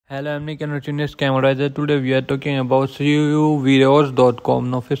Hello, I'm Nick and Cvreoz. Today we are talking about Cvreoz.com.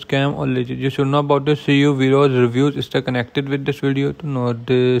 Now, if scam or legit, you should know about the Cvreoz Reviews. Stay connected with this video to know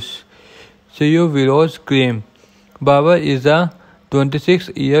this. Cvreoz cream. Baba is a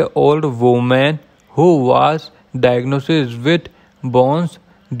 26-year-old woman who was diagnosed with bones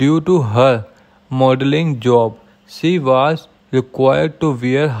due to her modeling job. She was required to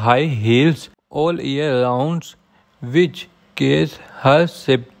wear high heels all year round, which caused her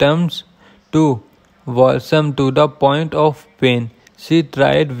symptoms to worsen to the point of pain. She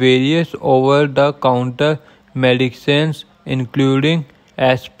tried various over-the-counter medicines including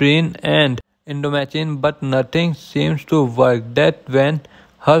aspirin and Indometacin, but nothing seems to work. That's when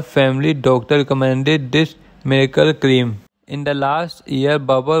her family doctor recommended this miracle cream. In the last year,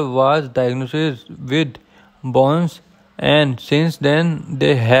 Baba was diagnosed with bones, and since then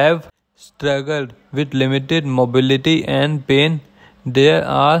they have struggled with limited mobility and pain. They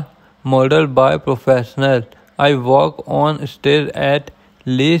are modeled by professionals. I walk on stage at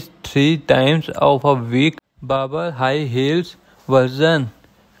least 3 times of a week. Baba high heels worsen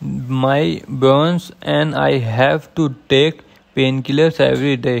my bones and I have to take painkillers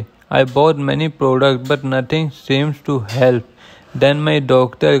every day. I bought many products but nothing seems to help. Then my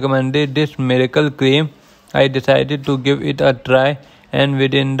doctor recommended this miracle cream. I decided to give it a try, and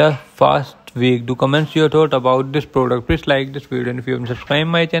within the first week, do comment your thought about this product. Please like this video, and if you haven't subscribed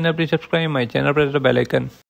my channel, please subscribe my channel, press the bell icon.